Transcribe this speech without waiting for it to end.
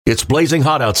It's blazing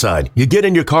hot outside. You get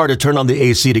in your car to turn on the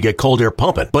AC to get cold air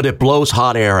pumping, but it blows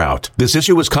hot air out. This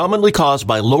issue is commonly caused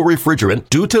by low refrigerant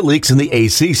due to leaks in the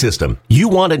AC system. You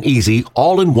want an easy,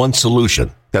 all-in-one solution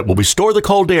that will restore the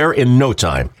cold air in no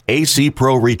time. AC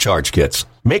Pro Recharge Kits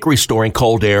make restoring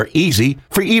cold air easy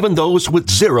for even those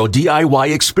with zero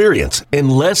DIY experience in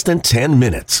less than 10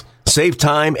 minutes. Save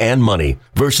time and money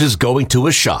versus going to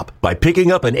a shop by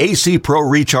picking up an AC Pro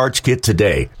Recharge Kit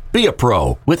today. Be a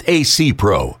pro with AC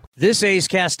Pro. This A's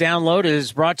Cast download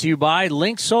is brought to you by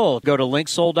LinkSoul. Go to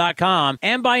linksoul.com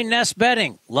and by Nest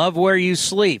Bedding. Love where you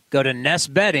sleep. Go to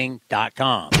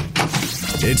nestbedding.com.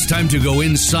 It's time to go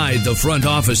inside the front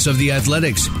office of the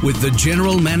Athletics with the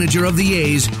general manager of the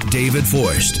A's, David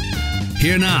Forst.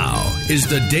 Here now is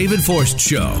the David Forst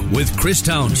Show with Chris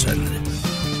Townsend.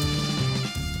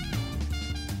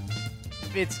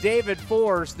 It's David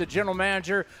Forst, the general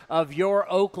manager of your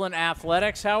Oakland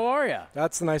Athletics. How are you?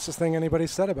 That's the nicest thing anybody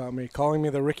said about me, calling me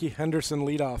the Ricky Henderson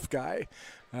leadoff guy.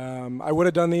 I would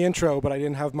have done the intro, but I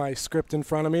didn't have my script in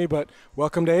front of me, but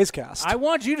welcome to A's Cast. I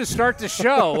want you to start the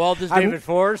show. Well, this is David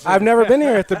Forst. I've never been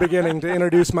here at the beginning to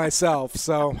introduce myself,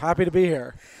 so happy to be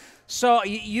here. So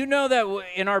you know that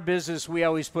in our business we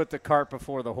always put the cart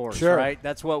before the horse, sure. Right?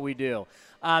 That's what we do.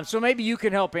 So maybe you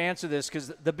can help answer this,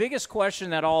 because the biggest question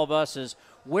that all of us is,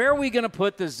 where are we going to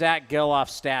put the Zach Geloff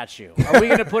statue? Are we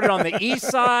going to put it on the east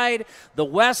side, the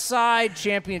west side,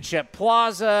 Championship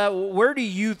Plaza? Where do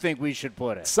you think we should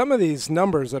put it? Some of these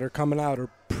numbers that are coming out are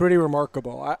pretty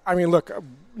remarkable. I mean, look,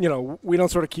 you know, we don't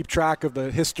sort of keep track of the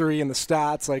history and the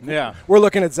stats. Like, we're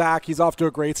looking at Zach. He's off to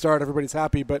a great start. Everybody's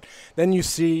happy. But then you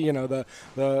see, you know,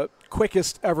 the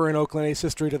quickest ever in Oakland A's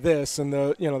history to this, and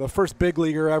the first big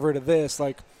leaguer ever to this.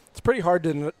 Like, it's pretty hard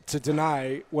to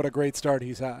deny what a great start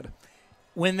he's had.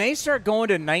 When they start going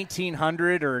to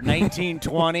 1900 or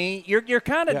 1920, you're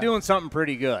kind of doing something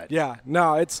pretty good. Yeah,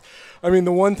 no, I mean,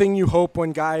 the one thing you hope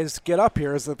when guys get up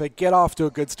here is that they get off to a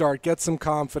good start, get some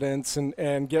confidence,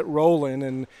 and get rolling.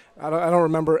 And I don't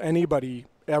remember anybody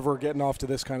ever getting off to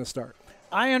this kind of start.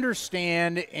 I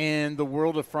understand in the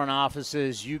world of front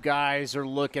offices, you guys are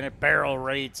looking at barrel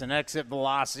rates and exit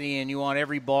velocity, and you want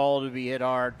every ball to be hit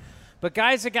hard. But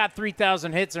guys that got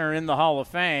 3,000 hits and are in the Hall of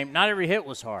Fame, not every hit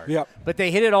was hard. Yep. But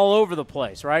they hit it all over the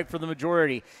place, right, for the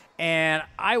majority. And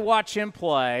I watch him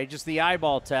play, just the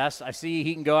eyeball test. I see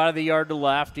he can go out of the yard to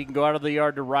left. He can go out of the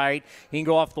yard to right. He can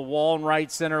go off the wall in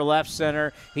right center, left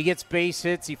center. He gets base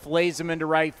hits. He flays them into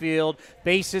right field.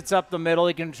 Base hits up the middle.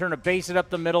 He can turn a base hit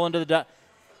up the middle into the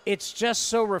It's just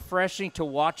so refreshing to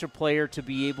watch a player to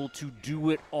be able to do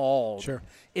it all. Sure.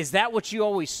 Is that what you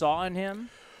always saw in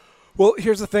him? Well,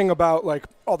 here's the thing about, like,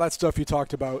 all that stuff you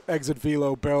talked about, exit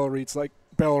velo, barrel rates,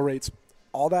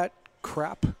 all that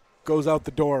crap goes out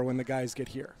the door when the guys get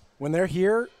here. When they're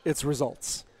here, it's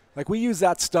results. Like, we use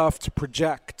that stuff to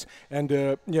project and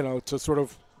to sort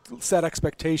of set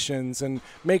expectations and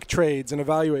make trades and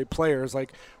evaluate players.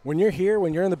 Like, when you're here,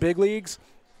 when you're in the big leagues,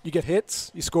 you get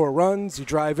hits, you score runs, you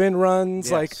drive in runs.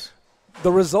 Yes. Like,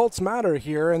 the results matter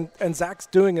here, and Zach's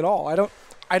doing it all.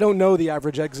 I don't know the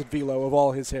average exit velo of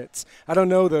all his hits. I don't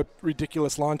know the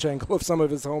ridiculous launch angle of some of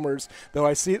his homers, though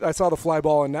I saw the fly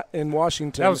ball in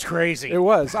Washington. That was crazy. It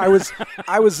was. I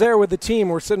was there with the team.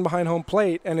 We're sitting behind home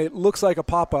plate, and it looks like a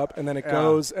pop-up, and then it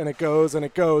goes, and it goes, and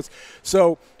it goes.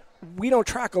 So we don't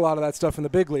track a lot of that stuff in the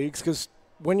big leagues, because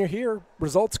when you're here,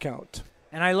 results count.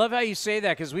 And I love how you say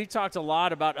that, because we've talked a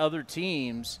lot about other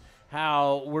teams,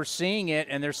 how we're seeing it,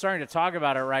 and they're starting to talk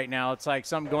about it right now. It's like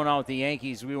something going on with the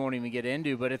Yankees we won't even get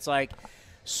into, but it's like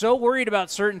so worried about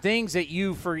certain things that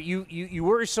you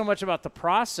worry so much about the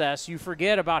process, you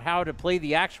forget about how to play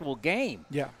the actual game.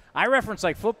 Yeah. I reference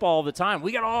like football all the time.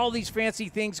 We got all these fancy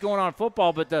things going on in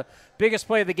football, but the biggest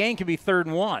play of the game can be 3rd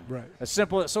and 1. Right. As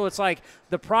simple. So it's like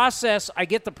the process, I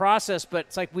get the process, but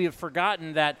it's like we have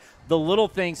forgotten that the little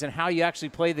things and how you actually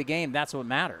play the game, that's what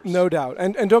matters. No doubt.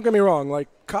 And don't get me wrong, like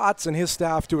Kotz and his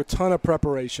staff do a ton of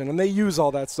preparation, and they use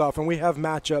all that stuff, and we have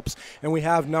matchups, and we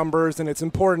have numbers, and it's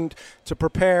important to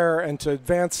prepare and to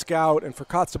advance scout and for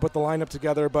Kotz to put the lineup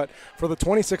together. But for the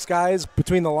 26 guys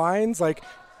between the lines, like,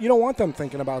 you don't want them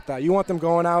thinking about that. You want them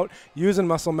going out, using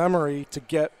muscle memory to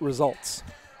get results.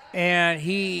 And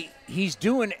he's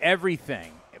doing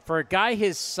everything. For a guy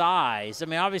his size, I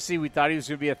mean, obviously we thought he was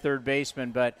going to be a third baseman,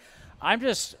 but I'm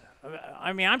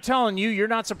telling you, you're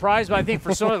not surprised, but I think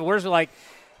for some of the words, like,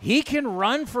 he can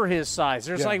run for his size.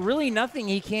 There's like really nothing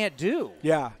he can't do.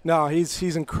 Yeah, no,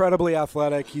 he's incredibly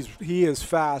athletic. He is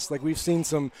fast. Like we've seen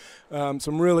some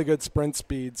really good sprint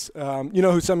speeds.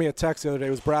 Who sent me a text the other day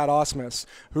was Brad Osmus,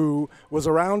 who was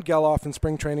around Geloff in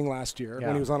spring training last year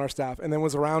when he was on our staff, and then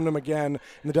was around him again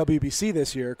in the WBC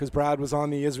this year because Brad was on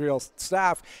the Israel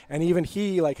staff, and even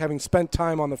he, like having spent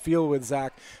time on the field with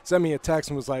Zach, sent me a text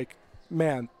and was like,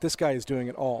 "Man, this guy is doing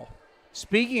it all."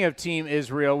 Speaking of Team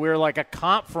Israel, we were like a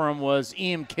comp for him was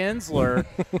Ian Kinsler.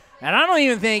 And I don't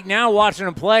even think now watching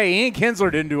him play, Ian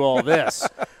Kinsler didn't do all this.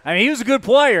 I mean, he was a good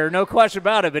player, no question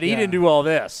about it, but he didn't do all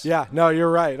this. Yeah, no, you're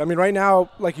right. I mean, right now,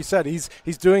 like you said, he's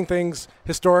doing things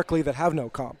historically that have no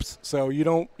comps. So you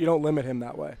don't limit him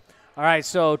that way. All right,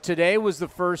 so today was the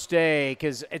first day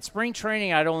because at spring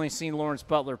training I'd only seen Lawrence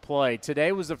Butler play.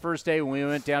 Today was the first day when we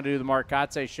went down to do the Mark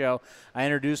Kotze show. I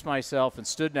introduced myself and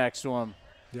stood next to him.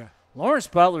 Yeah. Lawrence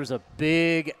Butler's a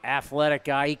big, athletic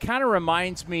guy. He kind of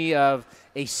reminds me of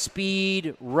a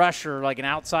speed rusher, like an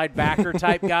outside backer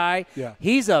type guy. Yeah.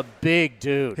 He's a big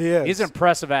dude. He is. He's an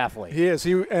impressive athlete. He is.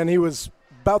 He was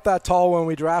about that tall when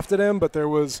we drafted him, but there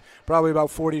was probably about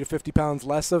 40 to 50 pounds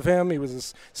less of him. He was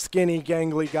a skinny,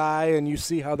 gangly guy, and you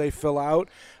see how they fill out.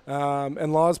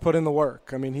 And Law's put in the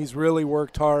work. I mean, he's really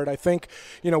worked hard. I think,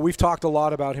 we've talked a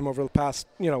lot about him over the past,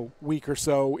 week or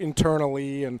so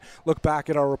internally and look back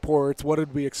at our reports. What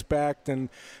did we expect? And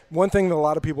one thing that a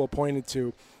lot of people have pointed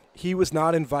to, he was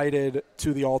not invited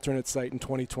to the alternate site in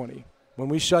 2020. When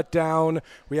we shut down,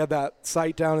 we had that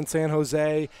site down in San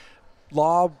Jose.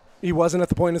 Law, he wasn't at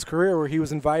the point in his career where he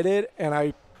was invited, and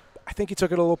I think he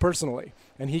took it a little personally.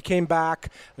 And he came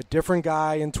back a different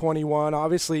guy in 21.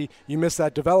 Obviously, you miss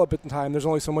that development time. There's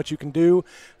only so much you can do.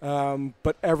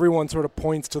 But everyone sort of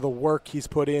points to the work he's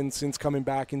put in since coming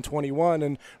back in 21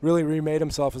 and really remade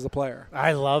himself as a player.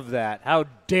 I love that. How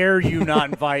dare you not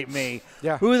invite me?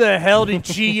 Yeah. Who the hell did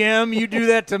GM? You do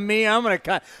that to me? I'm going to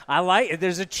cut. I like it.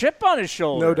 There's a chip on his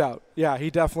shoulder. No doubt. Yeah,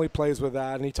 he definitely plays with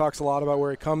that. And he talks a lot about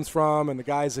where he comes from and the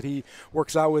guys that he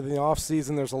works out with in the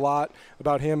offseason. There's a lot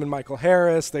about him and Michael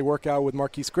Harris. They work out with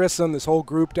Marquise Grissom, this whole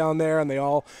group down there, and they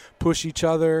all push each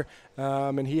other.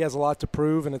 And he has a lot to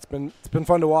prove, and it's been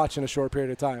fun to watch in a short period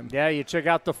of time. Yeah, you check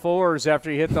out the fours after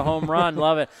you hit the home run.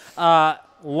 Love it.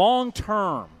 Long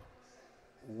term,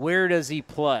 where does he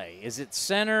play? Is it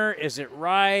center? Is it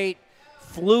right?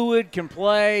 Fluid, can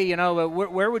play, but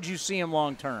where would you see him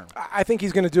long term? I think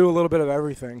he's going to do a little bit of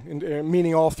everything,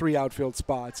 meaning all three outfield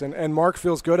spots. And Mark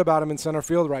feels good about him in center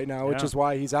field right now, which is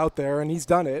why he's out there, and he's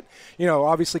done it.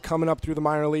 Obviously coming up through the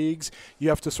minor leagues, you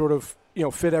have to sort of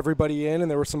fit everybody in,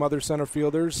 and there were some other center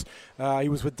fielders. He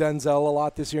was with Denzel a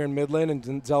lot this year in Midland, and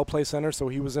Denzel plays center, so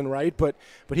he was in right, but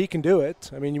he can do it.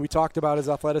 I mean, we talked about his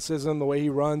athleticism, the way he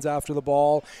runs after the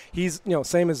ball. He's,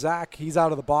 same as Zach, he's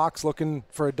out of the box looking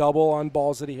for a double on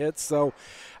balls that he hits, so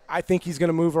I think he's going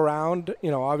to move around.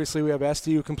 Obviously we have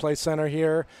Esty who can play center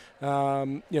here.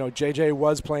 JJ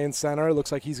was playing center. It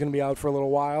looks like he's going to be out for a little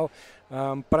while,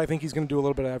 but I think he's going to do a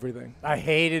little bit of everything. I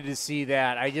hated to see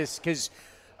that. Because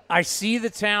I see the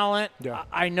talent. Yeah.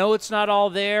 I know it's not all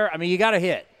there. I mean, you got to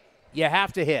hit. You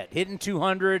have to hit. Hitting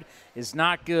 200 is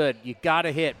not good. You got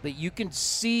to hit. But you can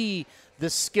see the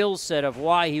skill set of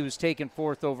why he was taken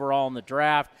fourth overall in the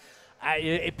draft.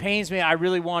 It pains me. I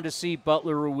really wanted to see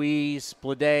Butler, Ruiz,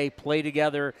 Blade play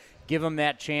together, give him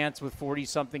that chance with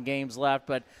 40-something games left.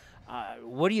 But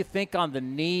what do you think on the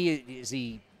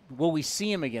knee? Will we see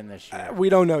him again this year? We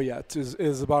don't know yet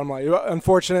is the bottom line.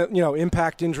 Unfortunate,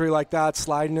 impact injury like that,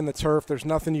 sliding in the turf, there's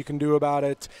nothing you can do about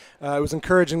it. It was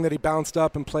encouraging that he bounced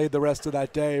up and played the rest of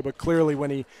that day, but clearly when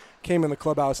he came in the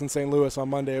clubhouse in St. Louis on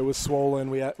Monday, it was swollen.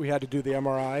 We had to do the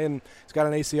MRI, and he's got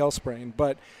an ACL sprain.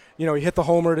 But, he hit the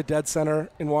homer to dead center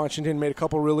in Washington, made a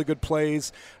couple really good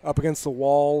plays up against the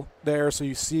wall there, so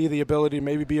you see the ability to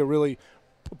maybe be a really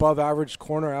above-average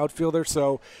corner outfielder.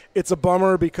 So it's a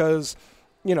bummer because –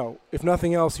 if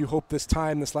nothing else, you hope this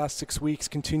last 6 weeks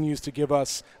continues to give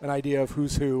us an idea of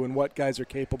who's who and what guys are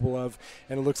capable of.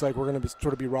 And it looks like we're going to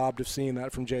sort of be robbed of seeing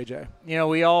that from JJ.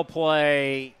 We all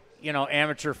play,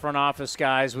 amateur front office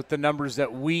guys with the numbers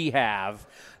that we have,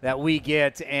 that we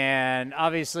get. And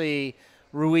obviously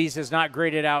Ruiz has not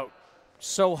graded out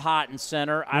so hot in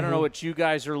center. I don't know what you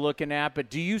guys are looking at,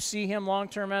 but do you see him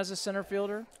long-term as a center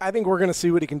fielder? I think we're going to see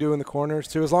what he can do in the corners,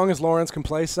 too. As long as Lawrence can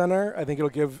play center, I think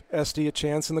it'll give SD a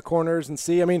chance in the corners and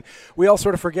see. I mean, we all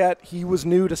sort of forget he was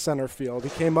new to center field. He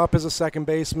came up as a second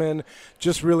baseman,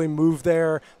 just really moved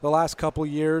there the last couple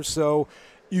years. So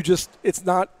it's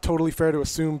not totally fair to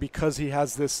assume because he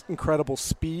has this incredible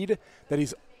speed that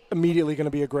he's immediately going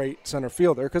to be a great center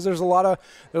fielder because there are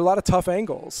a lot of tough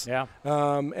angles. Yeah.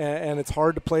 And it's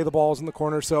hard to play the balls in the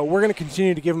corner. So we're going to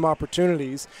continue to give him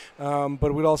opportunities,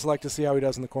 but we'd also like to see how he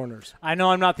does in the corners. I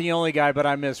know I'm not the only guy, but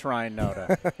I miss Ryan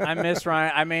Noda. I miss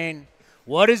Ryan. I mean,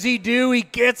 what does he do? He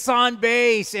gets on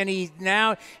base, and he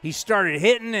started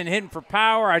hitting for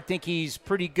power. I think he's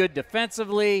pretty good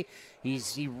defensively.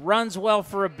 He runs well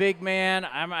for a big man.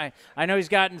 I know he's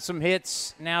gotten some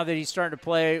hits now that he's starting to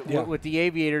play with the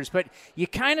Aviators, but you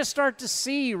kind of start to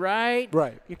see, right?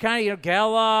 Right. You kind of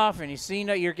Geloff, and you see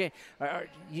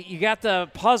you got the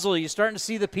puzzle. You're starting to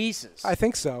see the pieces. I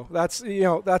think so. That's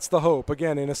the hope.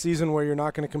 Again, in a season where you're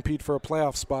not going to compete for a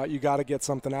playoff spot, you got to get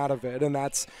something out of it, and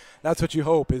that's what you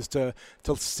hope is to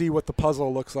see what the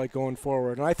puzzle looks like going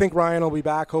forward. And I think Ryan will be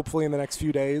back hopefully in the next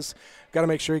few days. Got to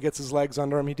make sure he gets his legs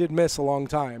under him. He did miss a long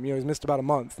time. He's missed about a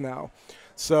month now.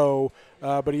 So,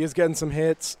 but he is getting some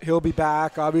hits. He'll be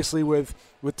back. Obviously, with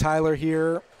Tyler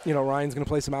here, Ryan's going to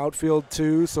play some outfield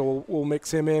too. So we'll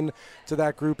mix him in to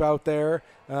that group out there.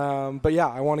 But yeah,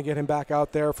 I want to get him back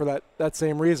out there for that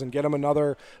same reason. Get him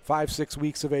another 5-6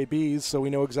 weeks of ABs so we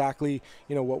know exactly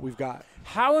what we've got.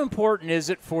 How important is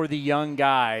it for the young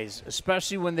guys,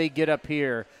 especially when they get up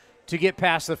here, to get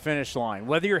past the finish line,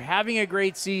 whether you're having a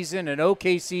great season, an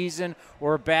okay season,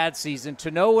 or a bad season, to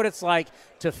know what it's like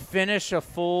to finish a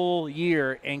full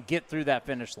year and get through that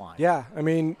finish line? Yeah, I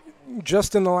mean,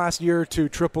 just in the last year or two,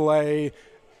 AAA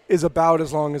is about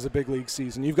as long as a big league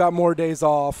season. You've got more days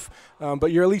off,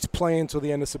 but you're at least playing until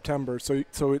the end of September, so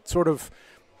it sort of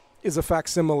is a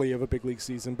facsimile of a big league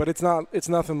season, but it's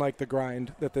nothing like the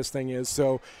grind that this thing is.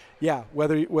 So yeah,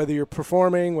 whether you're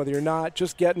performing, whether you're not,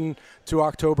 just getting to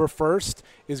October 1st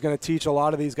is going to teach a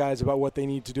lot of these guys about what they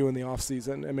need to do in the off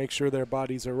season and make sure their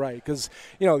bodies are right. Because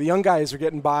the young guys are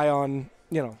getting by on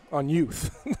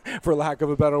youth, for lack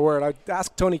of a better word. I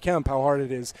asked Tony Kemp how hard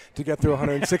it is to get through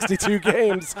 162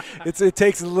 games. It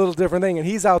takes a little different thing, and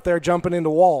he's out there jumping into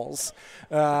walls.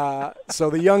 So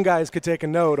the young guys could take a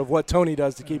note of what Tony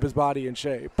does to keep his body in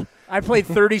shape. I played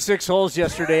 36 holes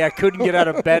yesterday. I couldn't get out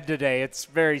of bed today. It's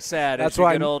very sad as you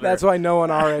get older. That's why no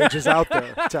one our age is out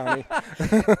there, Tony.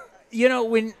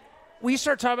 When we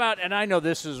start talking about, and I know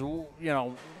this is,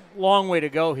 long way to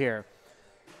go here,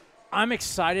 I'm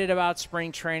excited about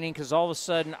spring training because all of a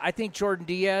sudden I think Jordan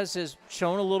Diaz has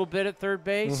shown a little bit at third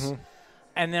base. Mm-hmm.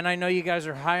 And then I know you guys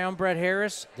are high on Brett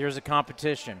Harris. There's a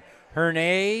competition.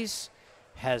 Hernandez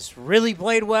has really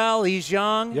played well. He's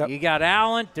young. Yep. You got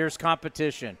Allen. There's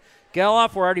competition.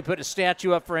 Geloff, we're already putting a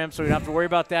statue up for him, so we don't have to worry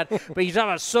about that. But you talk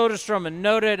about Soderstrom and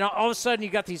Noda, and all of a sudden you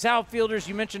got these outfielders.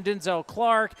 You mentioned Denzel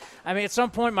Clark. I mean, at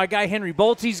some point my guy Henry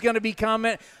Bolte's going to be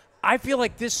coming. I feel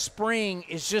like this spring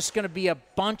is just going to be a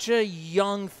bunch of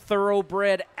young,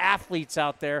 thoroughbred athletes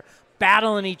out there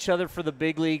battling each other for the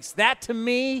big leagues. That, to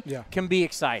me, can be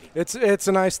exciting. It's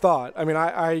a nice thought. I mean,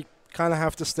 I kind of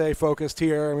have to stay focused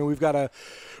here. I mean, we've got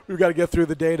to get through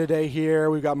the day-to-day here.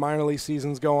 We've got minor league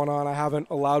seasons going on. I haven't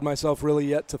allowed myself really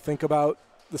yet to think about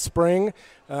the spring,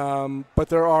 but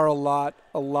there are a lot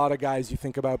of guys you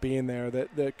think about being there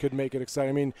that could make it exciting.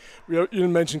 I mean, you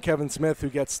mentioned Kevin Smith, who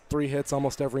gets 3 hits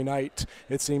almost every night,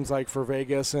 it seems like, for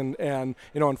Vegas, and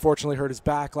unfortunately hurt his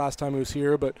back last time he was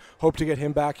here, but hope to get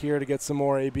him back here to get some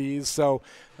more ABs. So,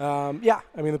 I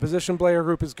mean, the position player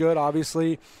group is good.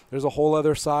 Obviously, there's a whole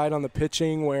other side on the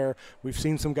pitching where we've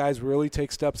seen some guys really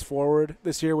take steps forward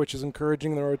this year, which is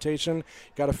encouraging the rotation.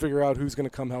 Got to figure out who's going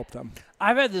to come help them.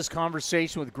 I've had this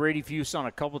conversation with Grady Fuson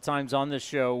a couple times on this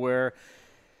show where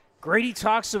Grady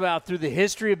talks about through the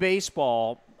history of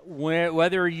baseball,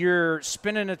 whether you're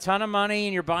spending a ton of money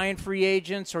and you're buying free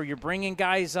agents or you're bringing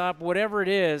guys up, whatever it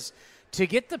is, to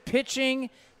get the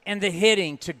pitching and the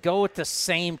hitting to go at the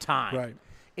same time. Right.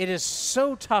 It is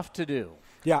so tough to do.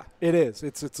 Yeah, it is.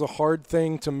 It's a hard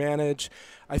thing to manage.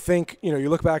 I think, you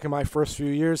look back in my first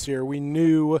few years here, we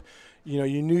knew –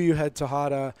 you knew you had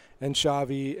Tejada and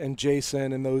Xavi and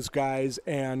Jason and those guys,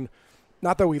 and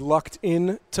not that we lucked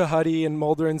in to Huddy and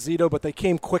Mulder and Zito, but they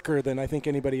came quicker than I think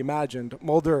anybody imagined.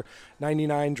 Mulder,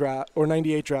 98 draft,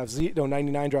 Zito,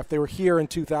 99 draft. They were here in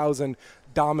 2000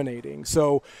 dominating.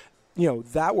 So,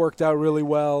 that worked out really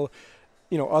well.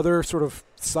 Other sort of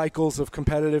cycles of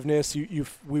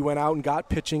competitiveness, we went out and got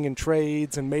pitching and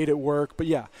trades and made it work. But,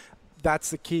 yeah,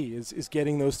 that's the key is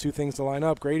getting those two things to line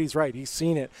up. Grady's right. He's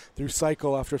seen it through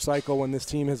cycle after cycle when this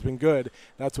team has been good.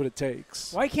 That's what it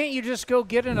takes. Why can't you just go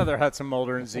get another Hudson,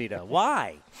 Mulder, and Zito?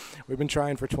 Why? We've been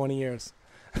trying for 20 years.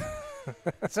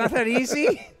 It's not that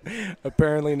easy?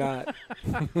 Apparently not.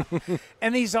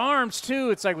 And these arms,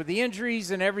 too, it's like with the injuries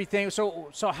and everything.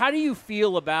 So how do you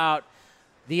feel about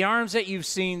The arms that you've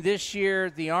seen this year,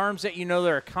 the arms that you know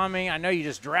that are coming. I know you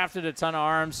just drafted a ton of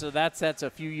arms, so that's a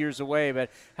few years away. But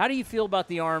how do you feel about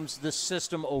the arms, the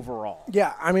system overall?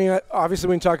 Yeah, I mean, obviously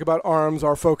when you talk about arms,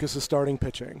 our focus is starting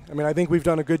pitching. I mean, I think we've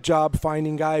done a good job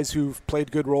finding guys who've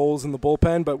played good roles in the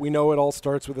bullpen, but we know it all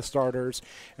starts with the starters.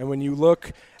 And when you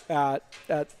look at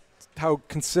how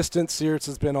consistent Sears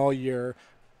has been all year,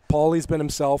 Paulie's been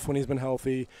himself when he's been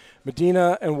healthy.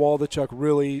 Medina and Waldachuk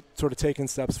really sort of taken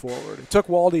steps forward. It took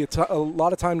Waldy a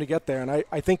lot of time to get there, and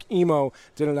I think Emo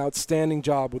did an outstanding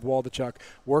job with Waldachuk,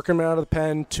 working him out of the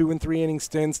pen, 2 and 3 inning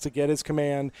stints to get his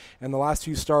command, and the last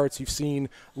few starts you've seen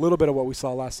a little bit of what we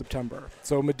saw last September.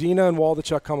 So Medina and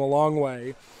Waldachuk come a long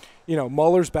way. You know,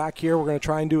 Muller's back here. We're going to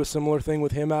try and do a similar thing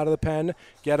with him out of the pen,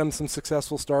 get him some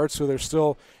successful starts, so there's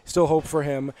still hope for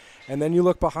him. And then you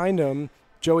look behind him,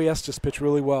 Joey Estes pitched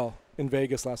really well in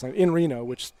Vegas last night, in Reno,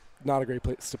 which is not a great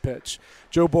place to pitch.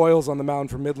 Joe Boyle's on the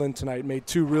mound for Midland tonight, made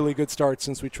 2 really good starts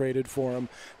since we traded for him.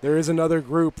 There is another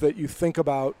group that you think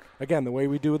about, again, the way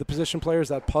we do with the position players,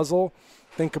 that puzzle,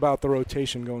 think about the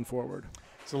rotation going forward.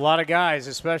 It's a lot of guys,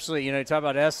 especially, you talk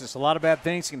about Estes, a lot of bad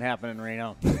things can happen in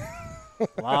Reno.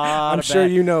 I'm sure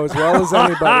you know as well as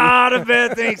anybody. A lot of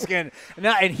bad things can.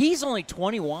 Now, and he's only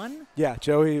 21? Yeah,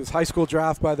 Joey was high school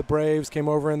draft by the Braves, came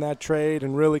over in that trade,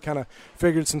 and really kind of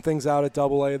figured some things out at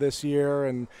AA this year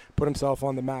and put himself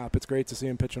on the map. It's great to see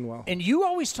him pitching well. And you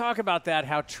always talk about that,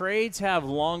 how trades have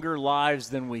longer lives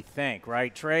than we think,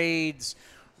 right? Trades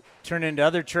turn into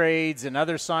other trades and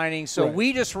other signings. So right.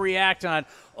 We just react on,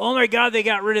 oh, my God, they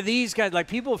got rid of these guys. Like,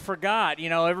 people forgot.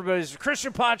 Everybody's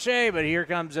Christian Pache, but here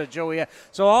comes Joey.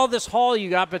 So all this haul you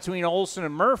got between Olsen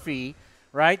and Murphy,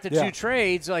 right, the 2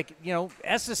 trades,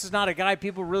 Estes is not a guy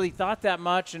people really thought that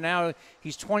much, and now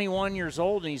he's 21 years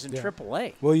old and he's in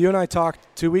AAA. Well, you and I talked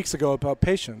 2 weeks ago about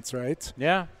patience, right?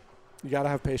 Yeah. You got to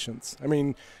have patience. I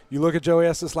mean, you look at Joey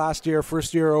Estes last year,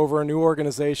 first year over, a new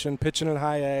organization, pitching in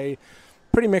high A.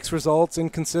 Pretty mixed results,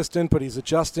 inconsistent, but he's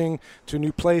adjusting to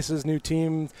new places, new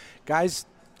team. Guys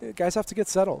have to get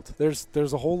settled.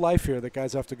 There's a whole life here that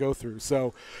guys have to go through.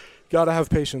 So got to have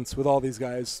patience with all these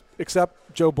guys,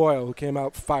 except Joe Boyle, who came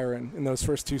out firing in those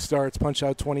first 2 starts, punched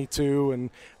out 22,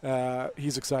 and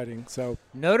he's exciting. So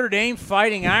Notre Dame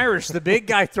Fighting Irish, the big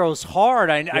guy throws hard.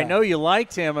 I know you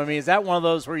liked him. I mean, is that one of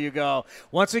those where you go,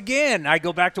 once again, I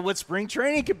go back to what spring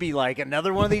training could be like.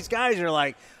 Another one of these guys are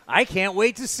like, I can't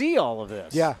wait to see all of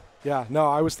this. Yeah. No,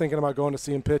 I was thinking about going to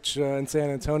see him pitch in San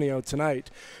Antonio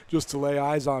tonight just to lay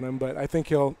eyes on him, but I think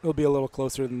he'll be a little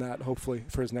closer than that, hopefully,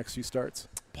 for his next few starts.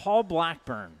 Paul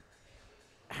Blackburn,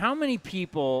 how many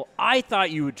people – I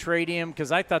thought you would trade him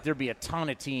because I thought there'd be a ton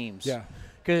of teams. Yeah.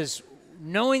 Because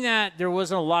knowing that there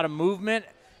wasn't a lot of movement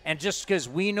and just because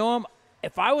we know him,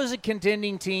 if I was a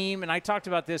contending team, and I talked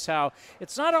about this, how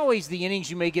it's not always the innings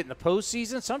you may get in the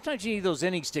postseason. Sometimes you need those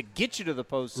innings to get you to the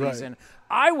postseason.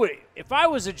 Right. If I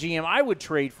was a GM, I would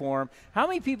trade for him. How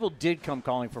many people did come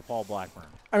calling for Paul Blackburn?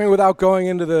 I mean, without going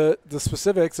into the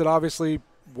specifics, it obviously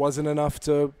wasn't enough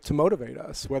to motivate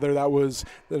us, whether that was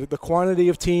the quantity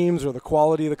of teams or the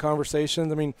quality of the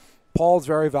conversations. I mean, Paul's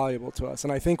very valuable to us,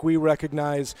 and I think we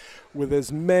recognize with as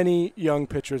many young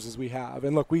pitchers as we have.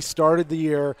 And look, we started the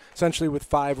year essentially with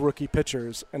 5 rookie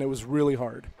pitchers, and it was really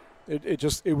hard.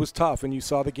 It was tough, and you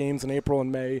saw the games in April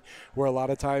and May where a lot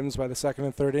of times by the 2nd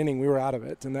and 3rd inning we were out of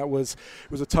it, and it was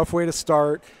a tough way to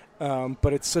start.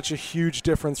 But it's such a huge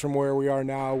difference from where we are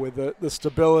now with the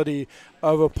stability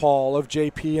of a Paul, of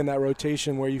JP in that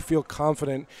rotation where you feel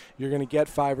confident you're going to get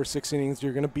 5 or 6 innings,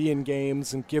 you're going to be in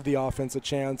games and give the offense a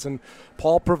chance. And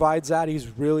Paul provides that. He's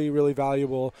really, really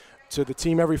valuable to the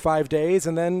team every 5 days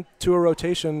and then to a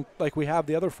rotation like we have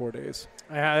the other 4 days.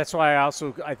 Yeah, that's why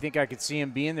I think I could see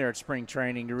him being there at spring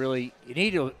training to really – you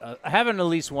need to having at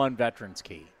least one veteran's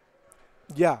key.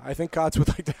 Yeah, I think Cots would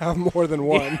like to have more than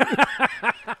one.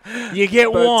 You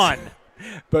get one.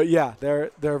 But yeah,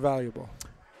 they're valuable.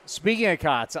 Speaking of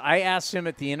Kotz, I asked him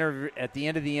at the end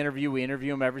of the interview. We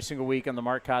interview him every single week on the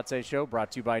Mark Kotze Show,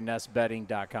 brought to you by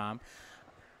NestBetting.com.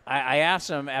 I asked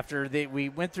him after we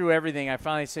went through everything. I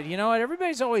finally said, you know what?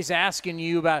 Everybody's always asking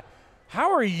you about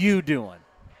how are you doing?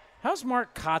 How's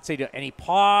Mark Kotze doing? And he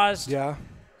paused. Yeah.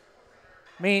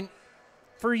 I mean,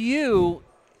 for you.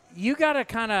 You got to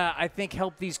kind of, I think,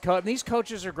 help these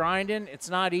coaches are grinding. It's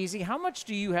not easy. How much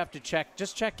do you have to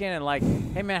check in and like,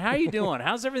 hey, man, how you doing?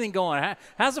 How's everything going?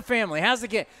 How's the family? How's the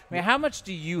kid? I mean, how much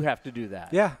do you have to do that?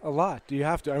 Yeah, a lot. Do you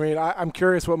have to? I mean, I'm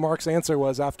curious what Mark's answer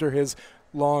was after his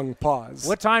long pause.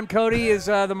 What time, Cody, is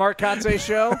the Mark Kotze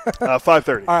show?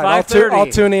 5:30. All right, 5:30. I'll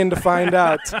tune in to find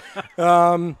out.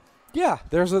 Yeah,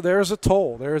 there's a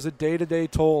toll. There is a day-to-day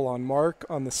toll on Mark,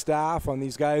 on the staff, on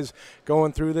these guys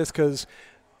going through this because –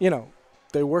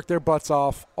 they work their butts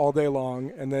off all day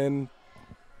long, and then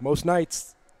most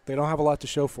nights they don't have a lot to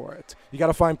show for it. You got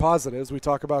to find positives. We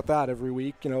talk about that every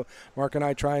week. Mark and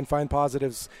I try and find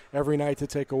positives every night to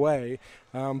take away,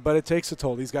 but it takes a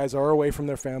toll. These guys are away from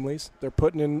their families. They're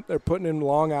putting in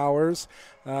long hours.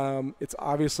 It's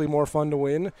obviously more fun to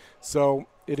win, so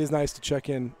it is nice to check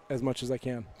in as much as I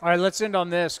can. All right, let's end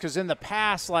on this, because in the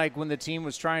past, like when the team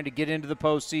was trying to get into the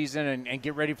postseason and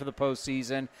get ready for the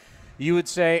postseason, you would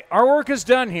say, our work is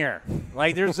done here.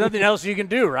 Like, there's nothing else you can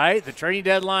do, right? The trading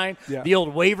deadline, the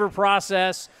old waiver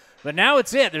process. But now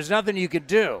it's it. There's nothing you could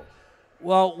do.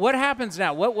 Well, what happens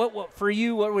now? What for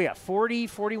you, what do we have, 40,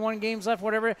 41 games left,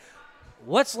 whatever?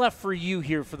 What's left for you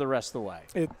here for the rest of the way?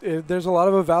 There's a lot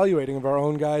of evaluating of our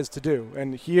own guys to do.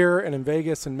 And here and in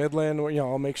Vegas and Midland,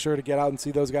 I'll make sure to get out and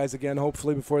see those guys again,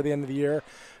 hopefully before the end of the year.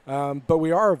 But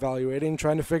we are evaluating,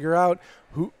 trying to figure out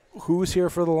who's here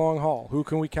for the long haul? Who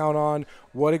can we count on?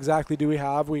 What exactly do we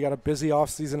have? We got a busy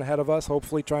offseason ahead of us,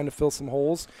 hopefully trying to fill some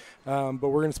holes. But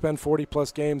we're going to spend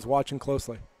 40-plus games watching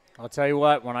closely. I'll tell you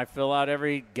what, when I fill out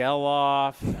every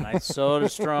Geloff and I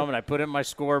Soderstrom and I put it in my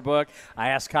scorebook, I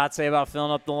asked Kotze about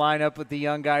filling up the lineup with the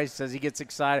young guys. He says he gets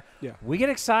excited. Yeah. We get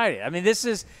excited. I mean, this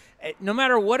is – no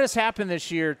matter what has happened this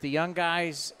year, the young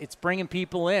guys, it's bringing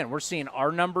people in. We're seeing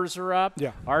our numbers are up.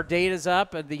 Yeah. Our data's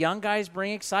up. And the young guys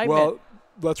bring excitement. Well,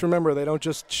 let's remember, they don't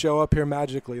just show up here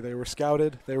magically. They were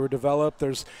scouted. They were developed.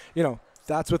 There's,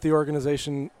 that's what the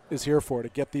organization is here for, to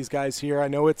get these guys here. I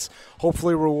know it's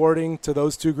hopefully rewarding to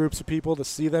those two groups of people to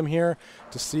see them here,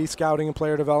 to see scouting and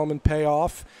player development pay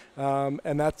off,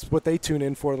 and that's what they tune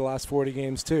in for the last 40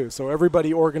 games too. So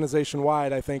everybody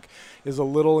organization-wide, I think, is a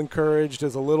little encouraged,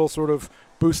 is a little sort of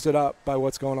boosted up by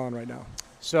what's going on right now.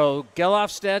 So Geloff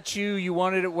statue, you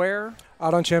wanted it where?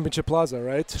 Out on Championship Plaza,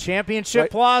 right? Championship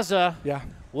Plaza. Yeah.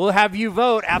 We'll have you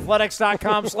vote,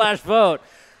 athletics.com/vote.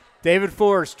 David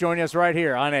Forst joining us right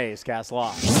here on A's Cast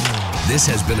Live. This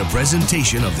has been a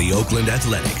presentation of the Oakland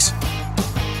Athletics.